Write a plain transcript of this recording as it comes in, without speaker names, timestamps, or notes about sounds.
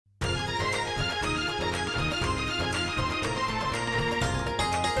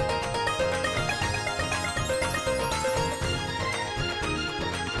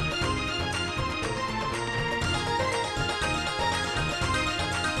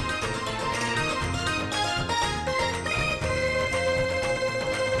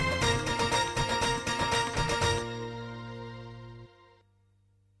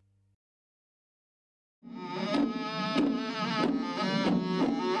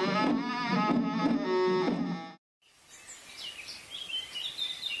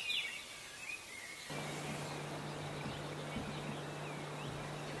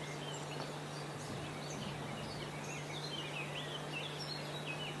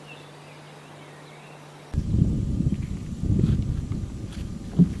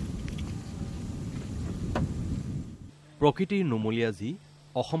প্ৰকৃতিৰ নুমলীয়া যি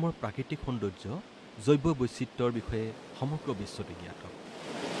অসমৰ প্ৰাকৃতিক সৌন্দৰ্য জৈৱ বৈচিত্ৰ্যৰ বিষয়ে সমগ্ৰ বিশ্বতে জ্ঞাত।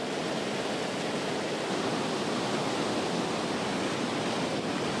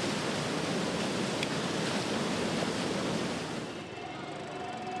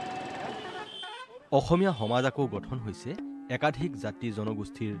 অসমীয়া সমাজ আকৌ গঠন হৈছে একাধিক জাতি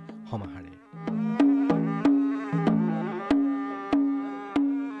জনগোষ্ঠীৰ সমাহাৰে।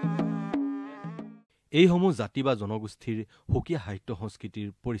 এইসমূহ জাতি বা জনগোষ্ঠীৰ সুকীয়া সাহিত্য সংস্কৃতিৰ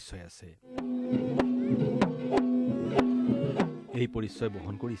পৰিচয় আছে। এই পৰিচয়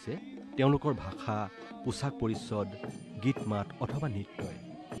বহন কৰিছে তেওঁলোকৰ ভাষা, পোছাক পৰিচ্ছদ, গীত মাত অথবা নৃত্যই।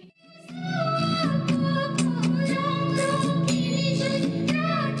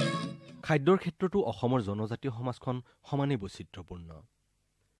 খাদ্যৰ ক্ষেত্ৰতো অসমৰ জনজাতীয় সমাজখন সমানেই বৈচিত্ৰ্যপূৰ্ণ।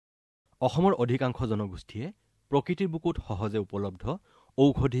 অসমৰ অধিকাংশ জনগোষ্ঠীয়ে প্ৰকৃতিৰ বুকুত সহজে উপলব্ধ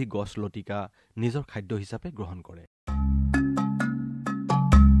ঔষধি গছ লতিকা নিজৰ খাদ্য হিচাপে গ্ৰহণ কৰে।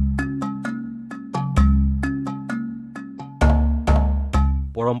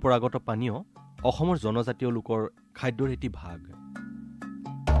 পৰম্পৰাগত পানীয় অসমৰ জনজাতীয় লোকৰ খাদ্যৰ এটি ভাগ।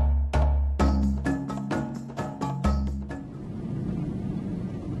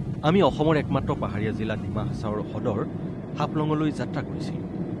 আমি অসমৰ একমাত্ৰ পাহাৰীয়া জিলা ডিমাহাছাওৰ সদৰ হাফলঙলৈ যাত্ৰা কৰিছিলোঁ।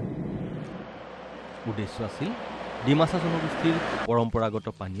 উদ্দেশ্য আছিল ডিমাছা জনগোষ্ঠীৰ পৰম্পৰাগত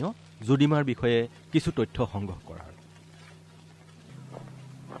পানীয় জুডিমাৰ বিষয়ে কিছু তথ্য সংগ্ৰহ কৰাৰ।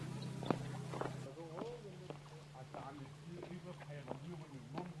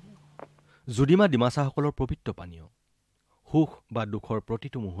 জুডিমা ডিমাছাসকলৰ পবিত্ৰ পানীয়। সুখ বা দুখৰ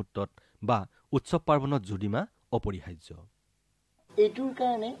প্ৰতিটো মুহূৰ্তত বা উৎসৱ পাৰ্বণত জুডিমা অপৰিহাৰ্য। এইটোৰ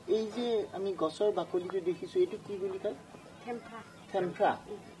কাৰণে এই যে আমি গছৰ বাকলিটো দেখিছো এইটো কি বুলি কয়? থেমফ্ৰা।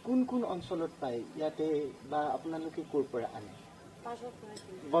 কোন কোন অঞ্চলত পায় ইয়াতে বা আপোনালোকে ক'ৰ পৰা আনে?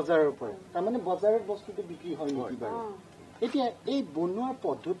 বজাৰৰ পৰা। তাৰমানে বজাৰত বস্তুটো বিক্ৰী হয় নেকি বাৰু? এতিয়া এই বনোৱাৰ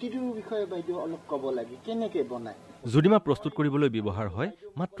পদ্ধতিটোৰ বিষয়ে বাইদেউ অলপ ক'ব লাগে, কেনেকে বনায়? জুডিমা প্ৰস্তুত কৰিবলৈ ব্যৱহাৰ হয়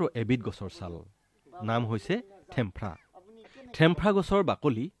মাত্ৰ এবিধ গছৰ ছাল। নাম হৈছে থেমফ্ৰা। থেমফ্ৰা গছৰ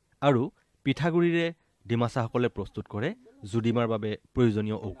বাকলি আৰু পিঠাগুড়িৰে ডিমাছাসকলে প্ৰস্তুত কৰে জুডিমাৰ বাবে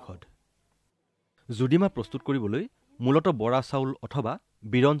প্ৰয়োজনীয় ঔষধ। জুডিমা প্ৰস্তুত কৰিবলৈ মূলতঃ বৰা চাউল অথবা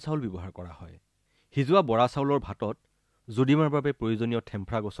বিৰণ চাউল ব্যৱহাৰ কৰা হয়। সিজোৱা বৰা চাউলৰ ভাতত জুডিমাৰ বাবে প্ৰয়োজনীয়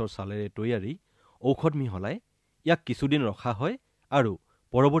থেমফ্ৰা গছৰ ছালেৰে তৈয়াৰী ঔষধ মিহলাই ইয়াক কিছুদিন ৰখা হয় আৰু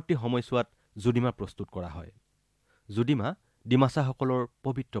পৰৱৰ্তী সময়ছোৱাত জুডিমা প্ৰস্তুত কৰা হয়। জুডিমা ডিমাছাসকলৰ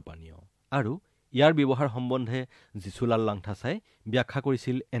পবিত্ৰ পানীয় আৰু ইয়াৰ ব্যৱহাৰ সম্বন্ধে যিচুলাল লাংথাচাই ব্যাখ্যা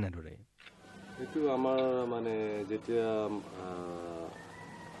কৰিছিল এনেদৰে। এইটো আমাৰ মানে যেতিয়া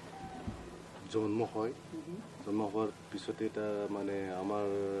জন্ম হয়, জন্ম হোৱাৰ পিছতে এটা মানে আমাৰ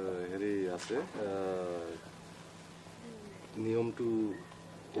হেৰি আছে নিয়মটো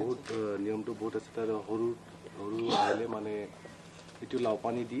বহুত আছে। তাৰ সৰু আহিলে মানে এইটো লাও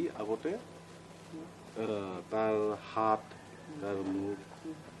পানী দি আগতে তাৰ হাত, তাৰ মুখ,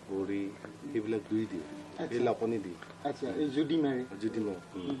 ভৰি সেইবিলাক ধুই দিয়ে। এই লাও পানী দি জুডিমা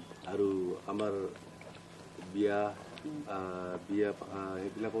আৰু আমাৰ বিয়া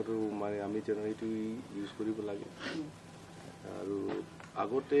সেইবিলাকতো মানে আমি সেইটো ইউজ কৰিব লাগে। আৰু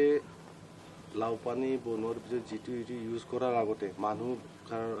আগতে লাও পানী বনোৱাৰ পিছত যিটো ইউজ কৰাৰ আগতে মানুহ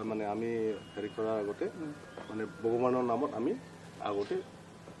মানে আমি হেৰি কৰাৰ আগতে মানে ভগৱানৰ নামত আমি আগতে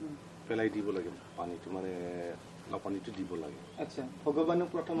পেলাই দিব লাগে পানীটো, মানে লাও পানীটো দিব লাগে। আচ্ছা, ভগৱানক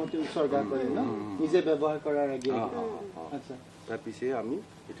প্ৰথমতে উৎসৰ্গা কৰে ন, নিজে ব্যৱহাৰ কৰাৰ আগে। আচ্ছা, তাৰপিছে আমি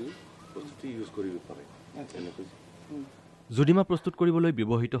এইটো বস্তুটো ইউজ কৰিব পাৰে। জুডিমা প্ৰস্তুত কৰিবলৈ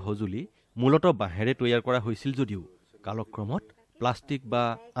ব্যৱহৃত সঁজুলি মূলতঃ বাঁহেৰে তৈয়াৰ কৰা হৈছিল যদিও কালক্ৰমত প্লাষ্টিক বা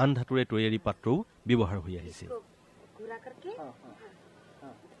আন ধাতুৰে তৈয়াৰী পাত্ৰও ব্যৱহাৰ হৈ আহিছে।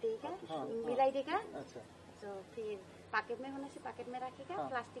 पैकेट में होने से पैकेट में रखेगा,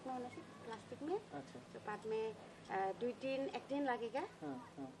 प्लास्टिक में होने से प्लास्टिक में, तो बाद में 2-1 दिन लगेगा।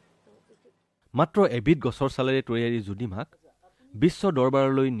 মাত্ৰ এবিধ গছৰ ছালেৰে তৈয়াৰী জুডিমাক বিশ্ব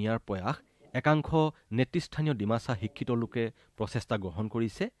দৰবাৰলৈ নিয়াৰ প্ৰয়াস একাংশ নেতৃস্থানীয় ডিমাছা শিক্ষিত লোকে প্ৰচেষ্টা গ্ৰহণ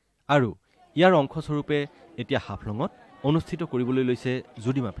কৰিছে আৰু ইয়াৰ অংশস্বৰূপে এতিয়া হাফলঙত অনুষ্ঠিত কৰিবলৈ লৈছে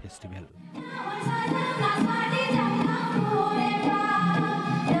জুডিমা ফেষ্টিভেল।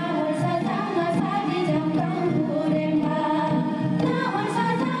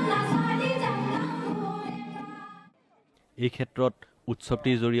 এই ক্ষেত্ৰত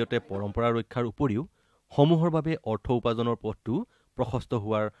উৎসৱটিৰ জৰিয়তে পৰম্পৰা ৰক্ষাৰ উপৰিও সমূহৰ বাবে অৰ্থ উপাৰ্জনৰ পথটো প্ৰশস্ত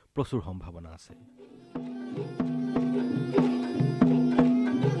হোৱাৰ প্ৰচুৰ সম্ভাৱনা আছে।